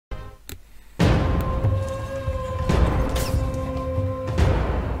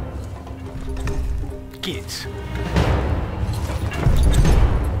Git.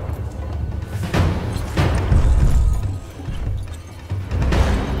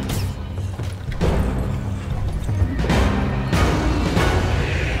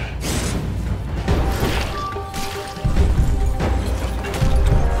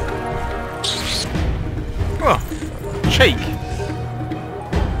 Oh, cheek.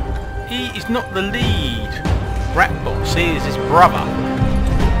 He is not the lead rat boss, he is his brother.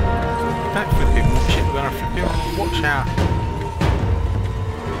 Don't flip him, watch it, we're gonna flip him, watch out.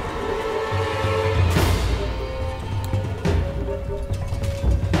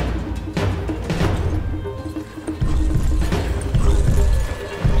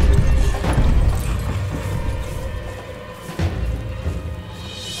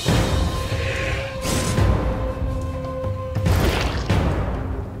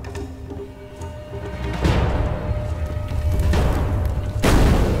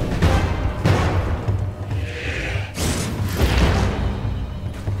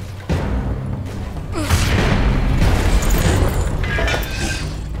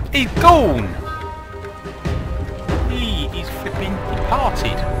 He's gone! He is flipping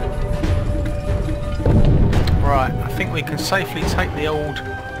departed. Right, I think we can safely take the old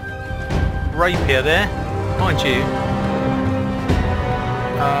rapier there. Mind you,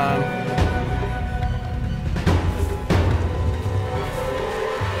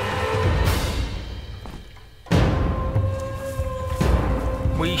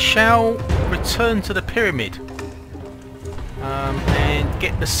 we shall return to the pyramid. And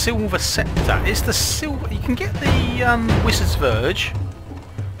get the silver scepter. It's the silver. You can get the Wizard's Virge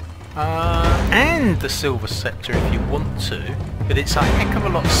and the silver scepter if you want to, but it's a heck of a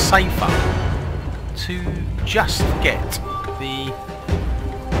lot safer to just get the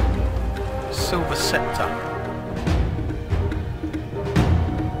silver scepter.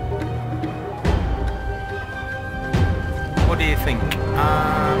 What do you think?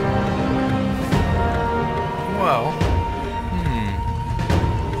 Well.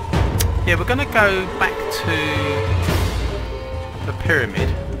 Yeah, we're going to go back to the pyramid.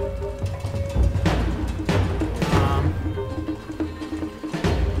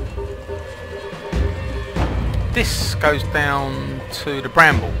 This goes down to the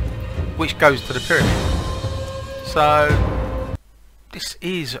bramble, which goes to the pyramid. So, this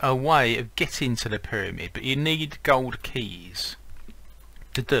is a way of getting to the pyramid, but you need gold keys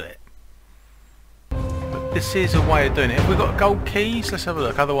to do it. This is a way of doing it. Have we got gold keys? Let's have a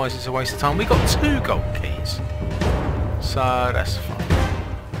look. Otherwise it's a waste of time. We got 2 gold keys. So that's fine.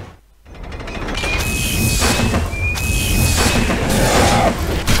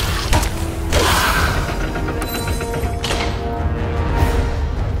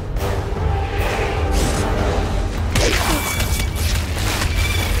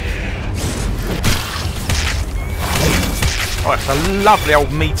 Oh, it's a lovely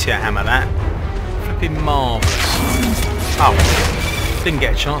old meteor hammer, that. Marvellous. Oh, didn't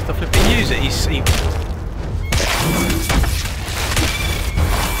get a chance to flip and use it.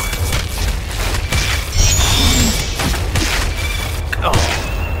 Oh,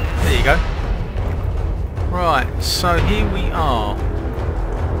 there you go. Right, so here we are.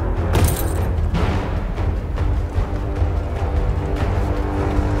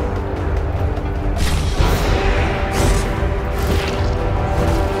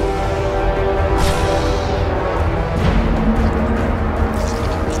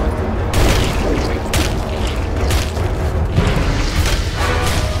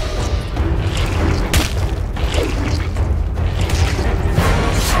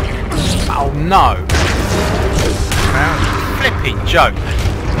 No! Flipping joke!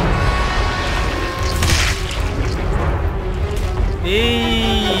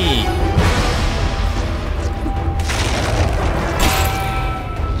 Eee.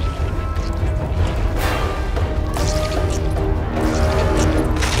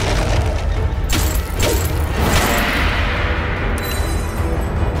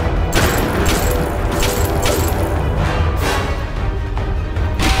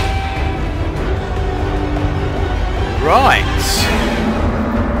 Right.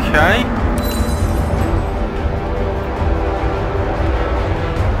 Okay.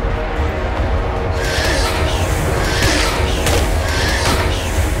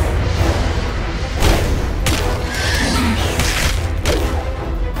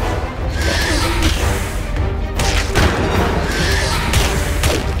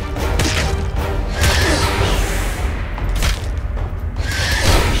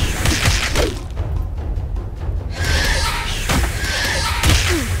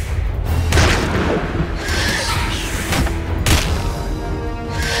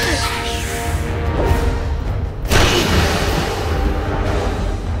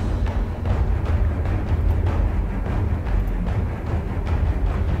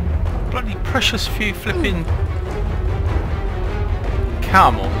 bloody precious few flipping...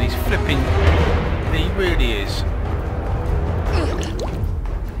 Come on, he's flipping... He really is.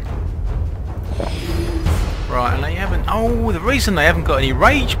 Right, and they haven't... Oh, the reason they haven't got any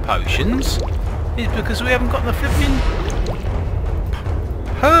rage potions is because we haven't got the flipping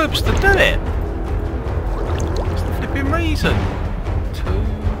herbs to do it. That's the flipping reason. 2,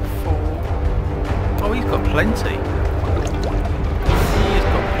 4... Oh, he's got plenty. He's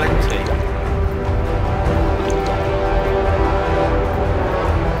got plenty.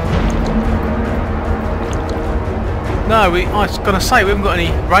 No, I was going to say we haven't got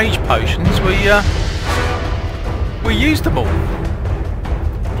any rage potions. We used them all.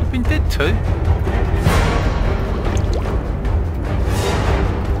 We've been dead too.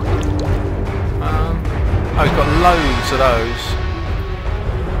 Oh, we've got loads of those.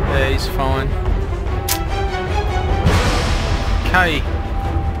 Yeah, he's fine. Okay.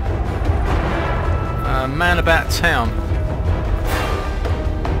 Man about town.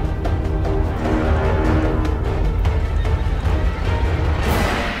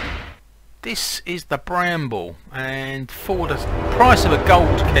 This is the Bramble, and for the price of a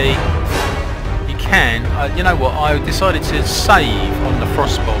gold key, you can. You know what? I decided to save on the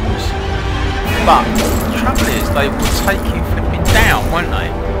frost bombs, but the trouble is they will take you flipping down, won't they?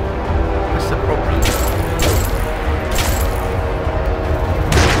 That's the problem.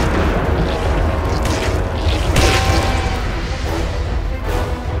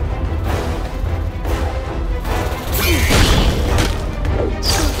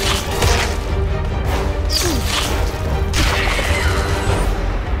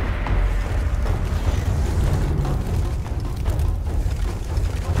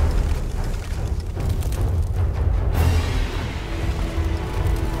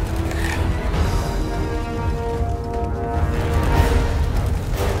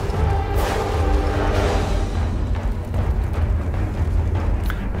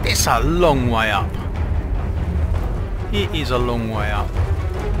 It's a long way up. It is a long way up.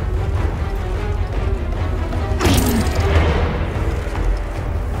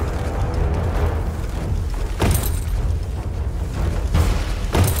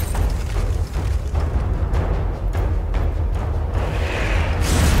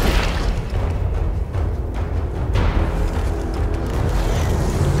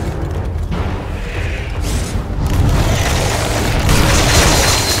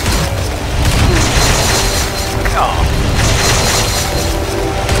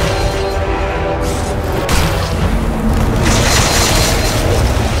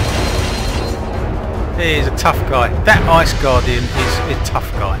 He is a tough guy. That Ice Guardian is a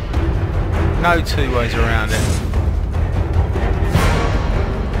tough guy. No two ways around it.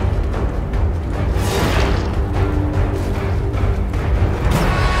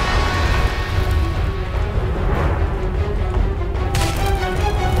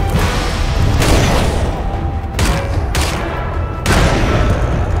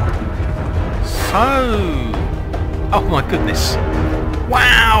 So, oh my goodness.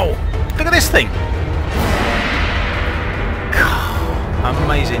 Wow! Look at this thing!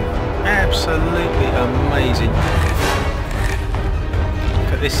 Amazing. Absolutely amazing.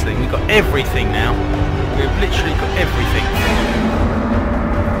 Look at this thing. We've got everything now. We've literally got everything.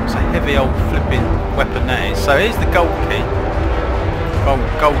 It's a heavy old flipping weapon that is. So here's the gold key.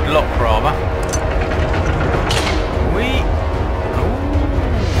 Gold lock rather.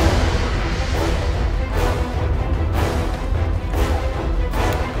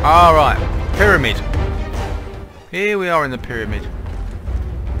 Alright, pyramid. Here we are in the pyramid.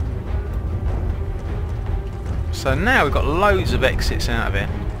 So now we've got loads of exits out of it.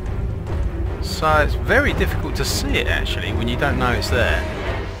 So it's very difficult to see it actually when you don't know it's there.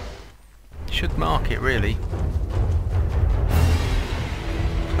 You should mark it really.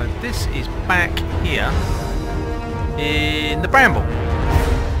 So this is back here in the Bramble.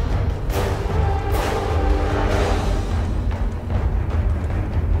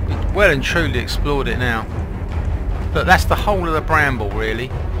 We've well and truly explored it now. But that's the whole of the Bramble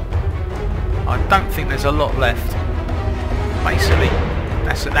really. I don't think there's a lot left. Basically,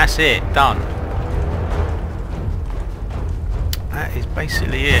 that's it, done. That is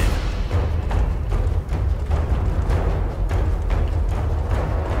basically it.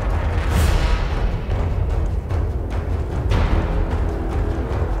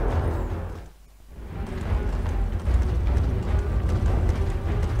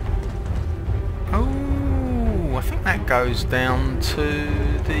 Oh, I think that goes down to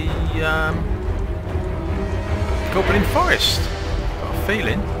the Goblin Forest. Got a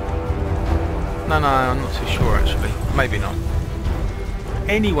feeling. No, I'm not too sure actually. Maybe not.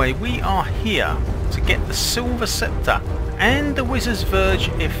 Anyway, we are here to get the Silver Scepter and the Wizard's Virge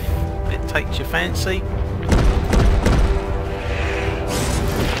if it takes your fancy.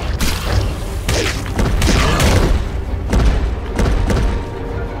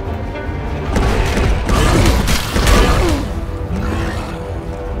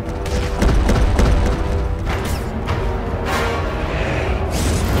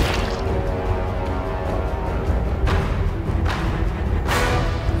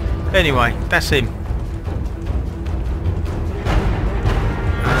 Anyway, that's him.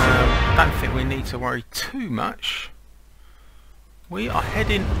 Don't think we need to worry too much. We are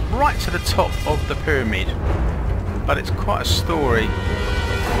heading right to the top of the pyramid, but it's quite a story.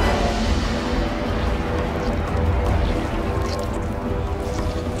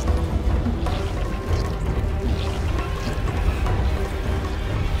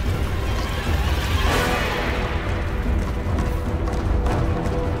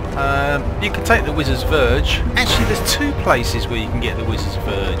 You can take the Wizard's Virge. Actually, there's two places where you can get the Wizard's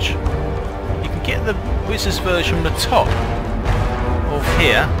Virge. You can get the Wizard's Virge from the top of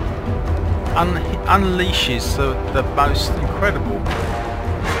here. Unleashes the most incredible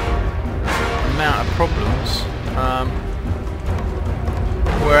amount of problems.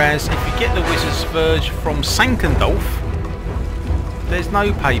 Whereas if you get the Wizard's Virge from Sankendorf, there's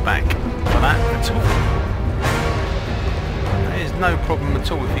no payback for that at all. No problem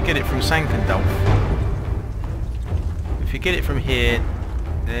at all if you get it from Sankendorf. If you get it from here,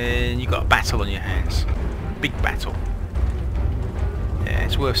 then you've got a battle on your hands. Big battle. Yeah,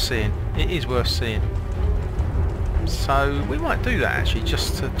 it's worth seeing. It is worth seeing. So we might do that actually,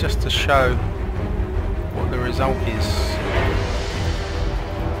 just to show what the result is.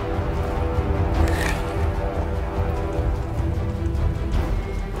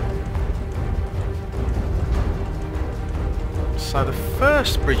 So the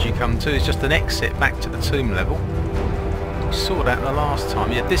first bridge you come to is just an exit back to the tomb level. We saw that the last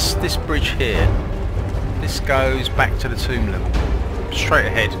time. Yeah, this bridge here, this goes back to the tomb level. Straight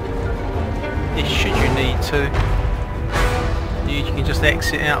ahead. Should you need to. You can just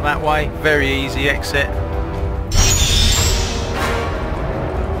exit out that way. Very easy exit.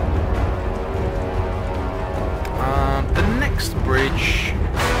 The next bridge...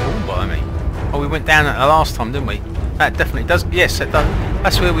 Oh, blimey. Oh, we went down it the last time, didn't we? That definitely does. Yes, it does.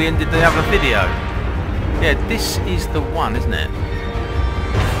 That's where we ended the other video. Yeah, this is the one, isn't it?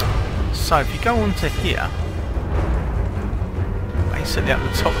 So if you go on to here, basically up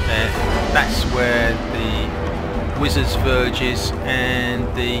the top there, that's where the Wizard's Virge is and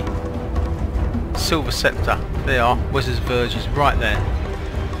the Silver Scepter. There are. Wizard's Virge is right there.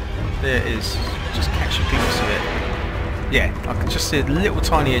 There it is. Just catch a glimpse of it. Yeah, I can just see a little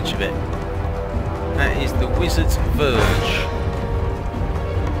tiny edge of it. That is the Wizard's Virge.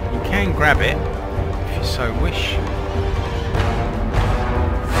 You can grab it if you so wish.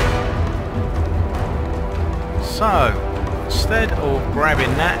 So instead of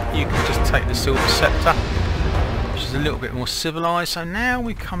grabbing that, you can just take the Silver Scepter, which is a little bit more civilized. So now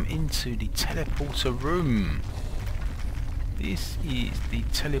we come into the teleporter room. This is the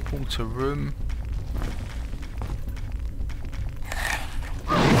teleporter room.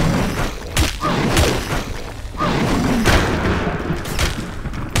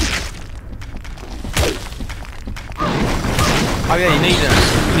 Oh yeah, you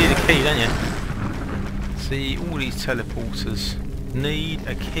need a key, don't you? See, all these teleporters need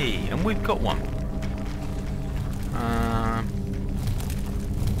a key, and we've got one.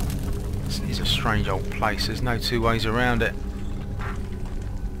 This is a strange old place, there's no two ways around it.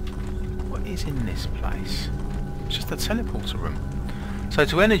 What is in this place? It's just a teleporter room. So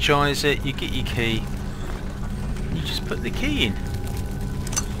to energise it, you get your key, you just put the key in,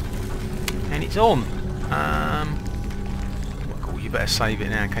 and it's on. You better save it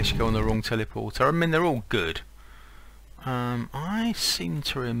now in case you go on the wrong teleporter. I mean, they're all good. I seem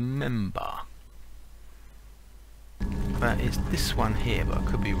to remember that it's this one here, but I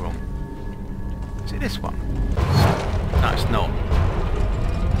could be wrong. Is it this one? No, it's not.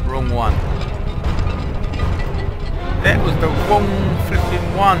 Wrong one. That was the wrong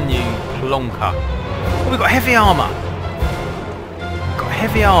flipping one, you plonker. Oh, we've got heavy armour. We've got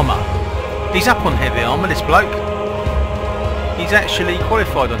heavy armour. He's up on heavy armour, this bloke. He's actually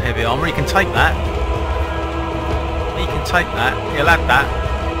qualified on heavy armour. He can take that. He can take that. He'll add that.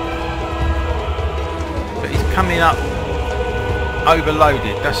 But he's coming up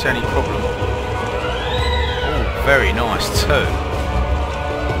overloaded. That's the only problem. Oh, very nice too.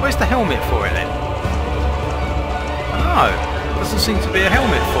 Where's the helmet for it then? No, doesn't seem to be a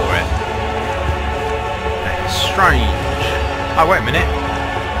helmet for it. That is strange. Oh, wait a minute.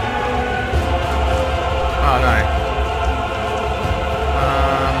 Oh no.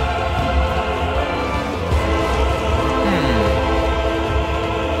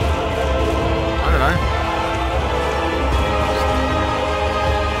 I don't know.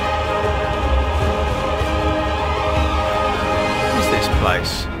 What is this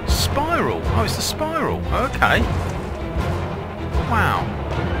place? Spiral. Oh, it's the spiral. Okay. Wow.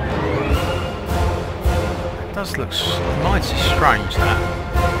 It does look mighty strange, that.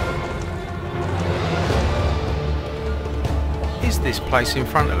 Is this place in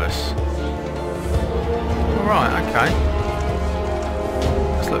front of us? Right, okay.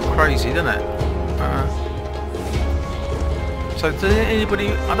 Does look crazy, doesn't it? So does anybody...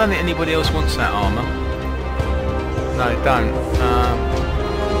 I don't think anybody else wants that armour. No, they don't.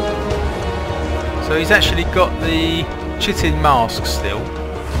 So he's actually got the chitin mask still.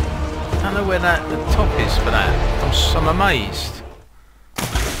 I don't know where the top is for that. I'm amazed.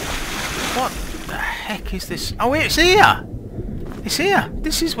 What the heck is this? Oh, it's here! It's here!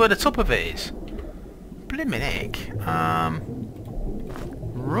 This is where the top of it is. Blimmin' heck.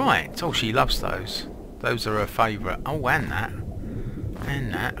 Right. Oh, she loves those. Those are her favourite. Oh, and that.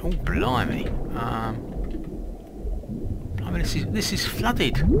 And that. Oh, blimey. I mean, this is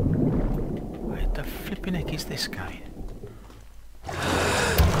flooded. Where the flipping heck is this going?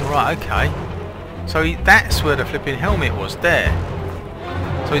 Right, okay. So that's where the flipping helmet was, there.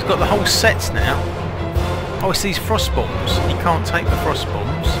 So he's got the whole sets now. Oh, it's these frost bombs. He can't take the frost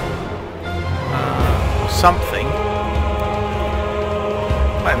bombs. Or something.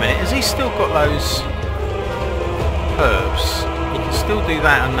 Wait a minute, has he still got those herbs? He can still do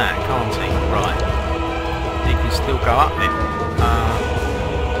that and that, can't he? Right. He can still go up then.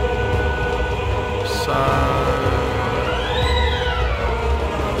 So...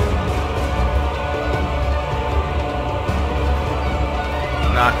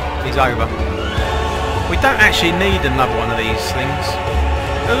 No, he's over. We don't actually need another one of these things.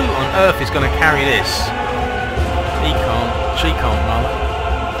 Who on earth is going to carry this? He can't. She can't, rather.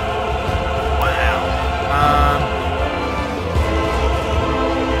 Wow.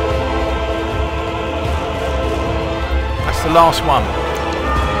 That's the last one.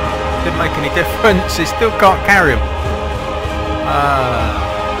 Didn't make any difference. He still can't carry him.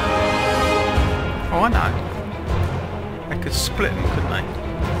 Oh, I know. They could split them, couldn't they?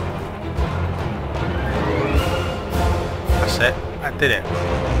 That's it. That did it.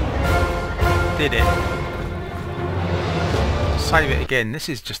 Did it. Save it again. This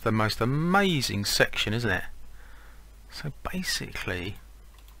is just the most amazing section, isn't it? So basically...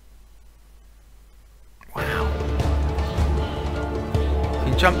 Wow.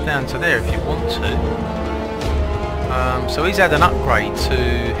 You can jump down to there if you want to. So he's had an upgrade to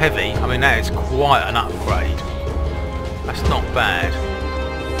heavy. I mean, that is quite an upgrade. That's not bad.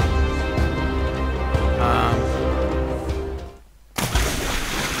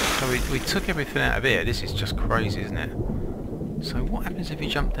 So we took everything out of here. This is just crazy, isn't it? So what happens if you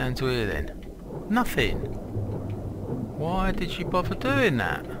jump down to here then? Nothing. Why did you bother doing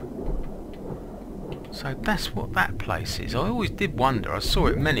that? So that's what that place is. I always did wonder. I saw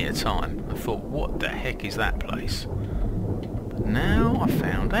it many a time. I thought, what the heck is that place? But now I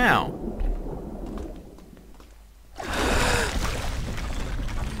found out.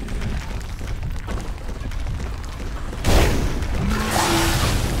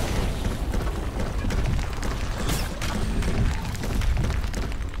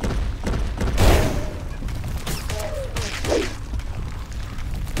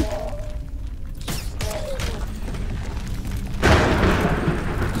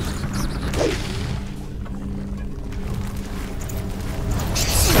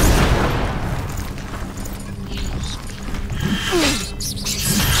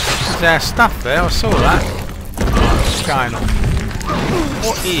 There's stuff there, I saw that. What's going on?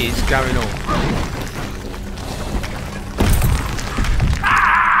 What is going on?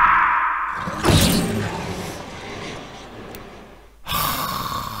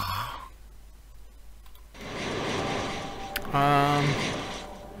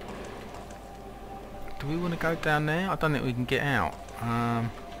 Do we want to go down there? I don't think we can get out.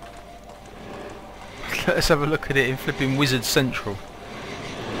 Let's have a look at it in flipping Wizard Central.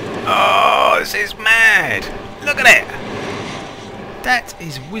 Oh, this is mad! Look at it! That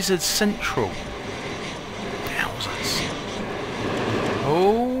is Wizard Central. Thousands.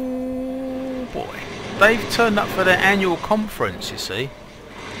 Oh boy. They've turned up for their annual conference, you see.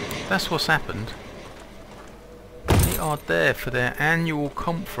 That's what's happened. They are there for their annual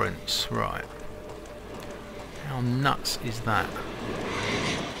conference. Right. How nuts is that?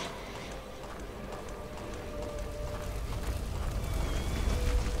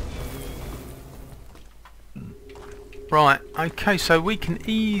 Right, okay, so we can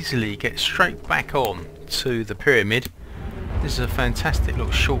easily get straight back on to the pyramid. This is a fantastic little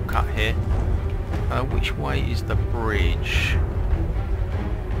shortcut here. Which way is the bridge?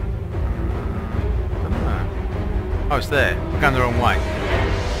 I don't know. Oh, it's there. We're going the wrong way.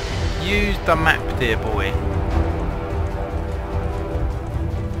 Use the map, dear boy.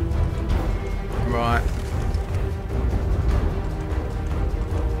 Right.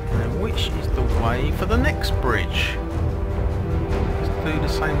 Now, which is the way for the next bridge? Do the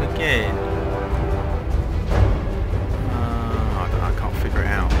same again. I don't know, I can't figure it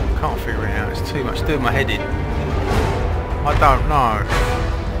out. I can't figure it out. It's too much doing my head in. I don't know.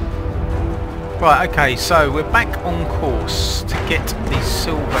 Right, okay, so we're back on course to get the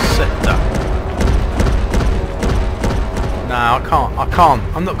silver scepter. No, I can't.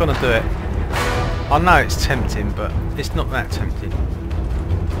 I'm not going to do it. I know it's tempting, but it's not that tempting.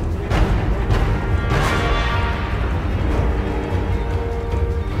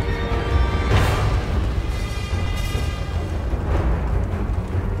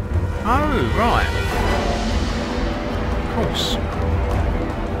 Oh, right. Of course.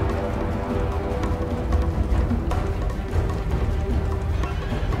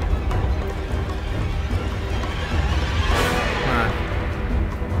 No.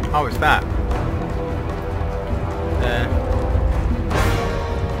 Oh, it's that. There.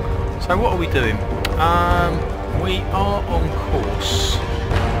 So what are we doing? We are on course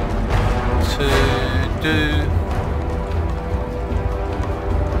to do...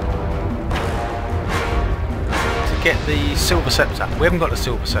 get the silver scepter. We haven't got the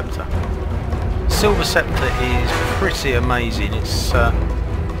silver scepter. Silver scepter is pretty amazing. It's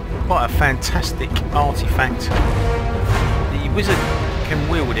quite a fantastic artifact. The wizard can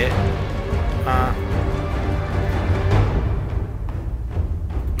wield it.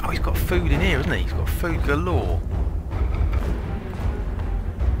 Oh, he's got food in here, hasn't he? He's got food galore.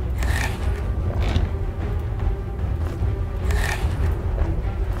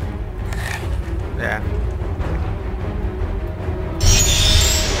 Yeah.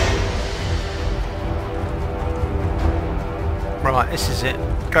 Right, this is it.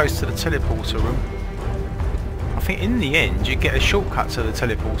 Goes to the teleporter room. I think in the end you get a shortcut to the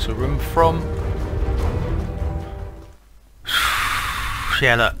teleporter room from...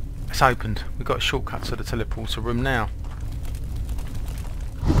 Yeah, look, it's opened. We've got a shortcut to the teleporter room now.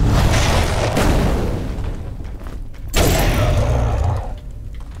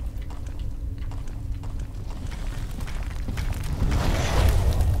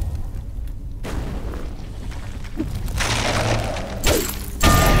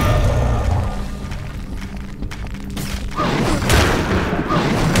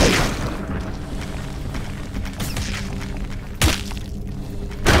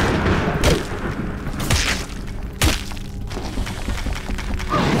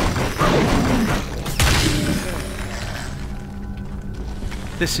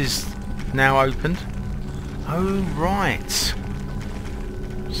 This is now opened. Oh, right.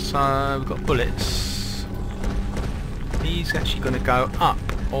 So we've got bullets. He's actually going to go up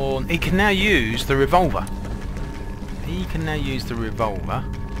on... He can now use the revolver. He can now use the revolver.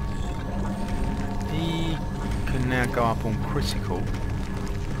 He can now go up on critical.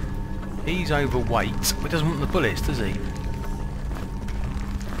 He's overweight, but doesn't want the bullets, does he?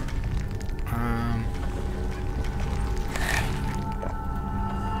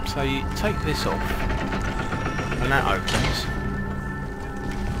 So you take this off, and that opens.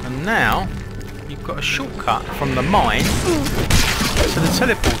 And now you've got a shortcut from the mine to the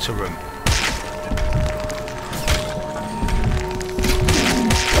teleporter room.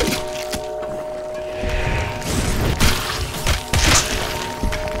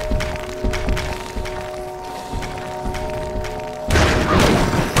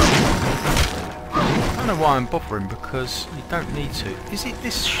 I don't know why I'm bothering, because you don't need to. Is it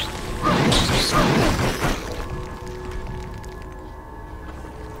this?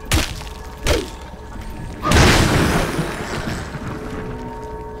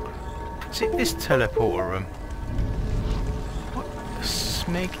 Is it this teleporter room? What the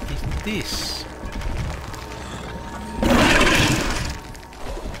smeg is this?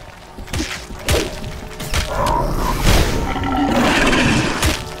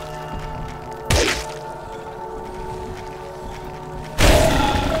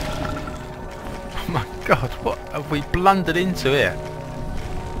 God, what have we blundered into here?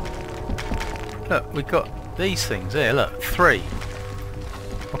 Look, we've got these things here, look, 3.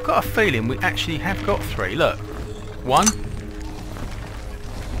 I've got a feeling we actually have got 3, look. 1,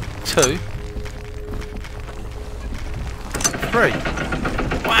 2, 3.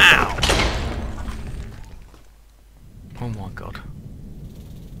 Wow!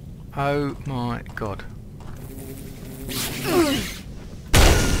 Oh my god.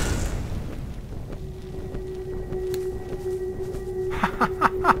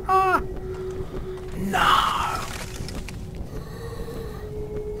 No!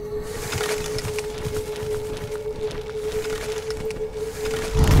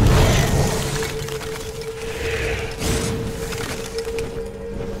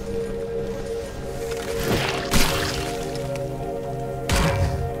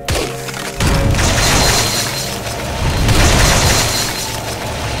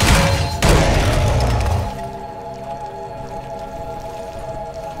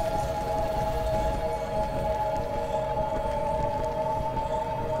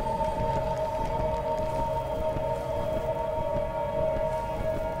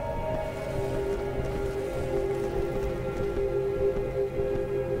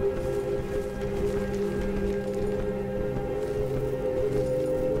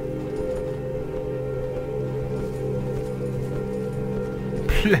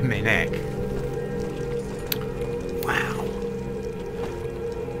 Blimmin' heck. Wow.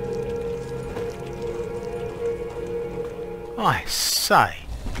 I say.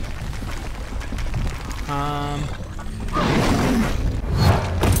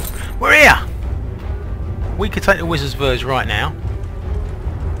 We're here! We could take the Wizard's Virge right now.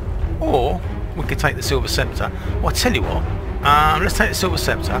 Or we could take the Silver Scepter. Well, I tell you what. Let's take the Silver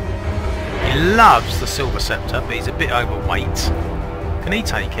Scepter. He loves the Silver Scepter, but he's a bit overweight. Can he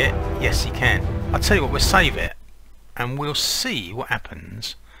take it? Yes, he can. I'll tell you what, we'll save it and we'll see what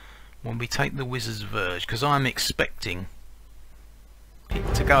happens when we take the Wizard's Virge, because I'm expecting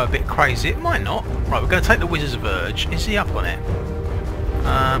it to go a bit crazy. It might not. Right, we're going to take the Wizard's Virge. Is he up on it?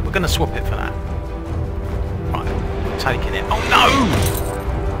 We're going to swap it for that. Right, we're taking it. Oh no!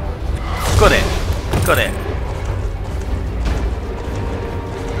 Got it. Got it.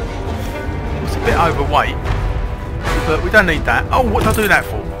 It's a bit overweight. But we don't need that. Oh, what did I do that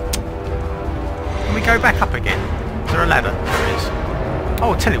for? Can we go back up again? Is there a ladder? There is.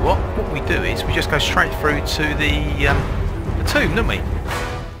 Oh, I'll tell you what we do is we just go straight through to the tomb, don't we?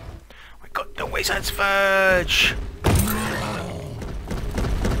 We got the Wizard's Virge!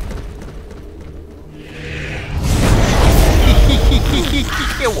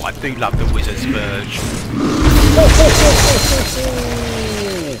 Oh, I do love the Wizard's Virge.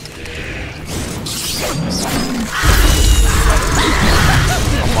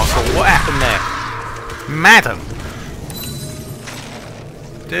 Oh my god, what happened there? Madam!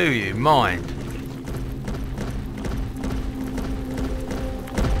 Do you mind?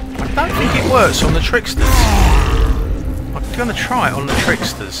 I don't think it works on the tricksters. I'm going to try it on the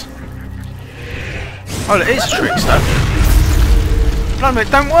tricksters. Oh, it is a trickster. No,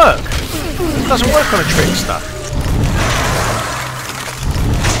 it don't work. It doesn't work on a trickster.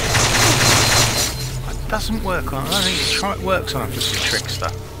 Doesn't work on. I don't think it works on a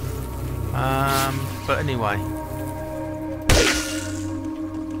trickster. But anyway,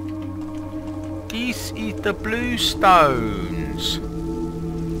 this is the blue stones.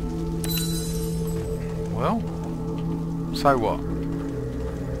 Well, so what?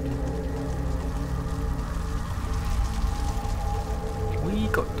 We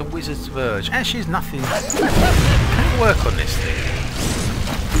got the Wizard's Virge. Actually, there's nothing. Can't work on this thing.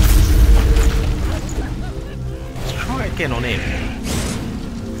 Try it again on him.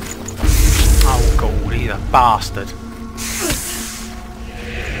 Oh god, he's a bastard.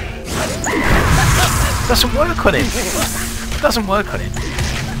 Doesn't work on him. Doesn't work on him.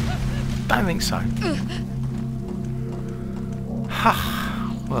 Don't think so. Ha.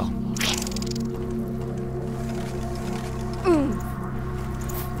 Well.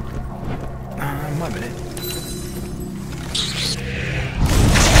 Wait a minute.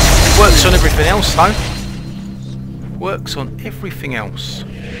 Works on everything else though. Works on everything else.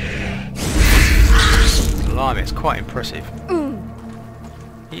 Blimey, it's quite impressive.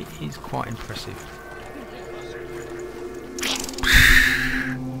 It is quite impressive.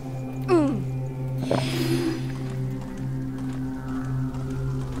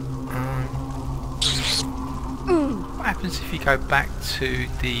 What happens if you go back to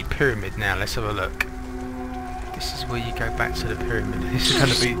the pyramid now? Let's have a look. This is where you go back to the pyramid.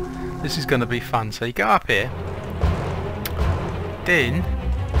 This is gonna be fun. So you go up here. Then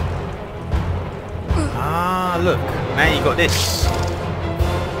look, now you got this.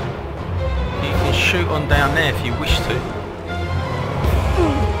 You can shoot on down there if you wish to.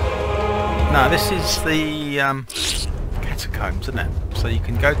 No, this is the catacombs, isn't it? So you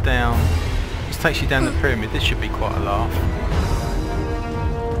can go down. This takes you down the pyramid. This should be quite a laugh.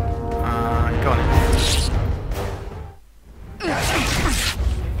 Go on.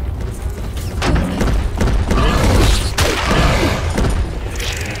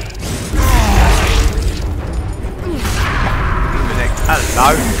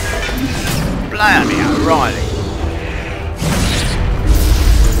 go. Blimey, O'Reilly.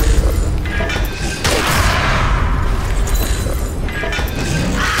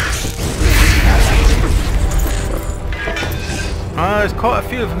 There's quite a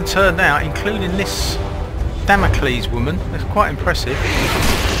few of them turned out, including this Damocles woman. That's quite impressive.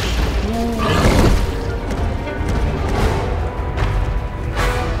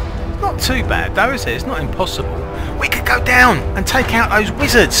 Not too bad though, is it? It's not impossible. We could go down and take out those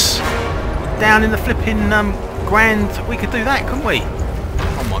wizards down in the flipping grand. We could do that, couldn't we?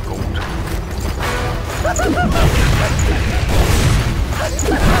 Oh my god.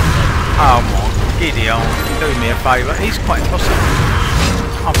 Oh my Gideon, do me a favour. He's quite impossible.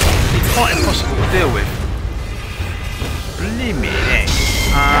 Oh, he's quite impossible to deal with. Blimey heck.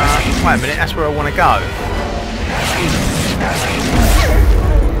 Wait a minute, that's where I want to go.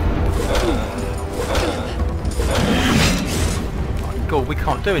 Oh, God, we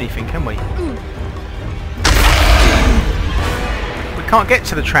can't do anything, can we? We can't get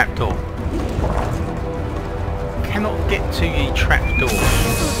to the trapdoor. Cannot get to the trapdoor.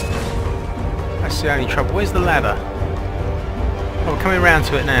 That's the only trouble. Where's the ladder? Oh, we're coming around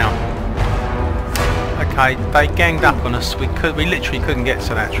to it now. Okay, they ganged up on us. We literally couldn't get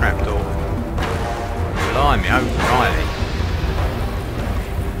to that trapdoor. Blimey, O'Reilly.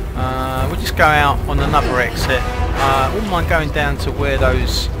 We'll just go out on another exit. Wouldn't mind going down to where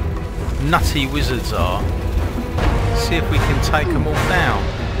those nutty wizards are. See if we can take them all down.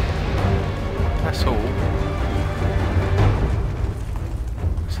 That's all.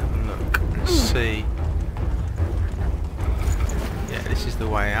 Let's have a look and see. Yeah, this is the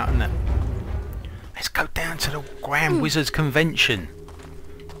way out, isn't it? Let's go down to the Grand Wizards Convention.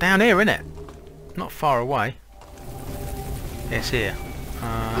 Down here, innit? Not far away. Yes, here.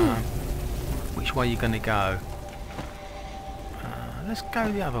 Which way are you going to go? Let's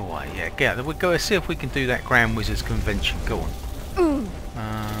go the other way. Yeah, get out. We'll go see if we can do that Grand Wizards Convention. Go on.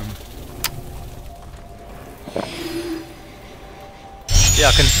 Yeah,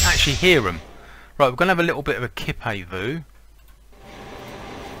 I can actually hear them. Right, we're going to have a little bit of a kip-a-voo.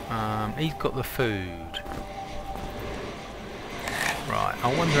 He's got the food. Right,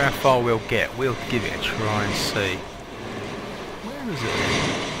 I wonder how far we'll get. We'll give it a try and see. Where is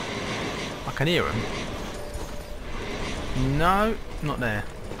it? I can hear him. No, not there.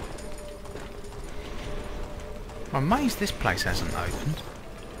 I'm amazed this place hasn't opened.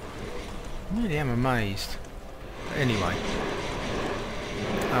 I really am amazed. But anyway.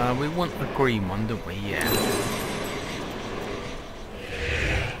 We want a green one, don't we? Yeah.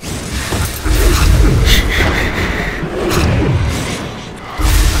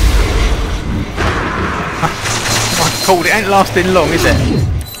 It ain't lasting long, is it?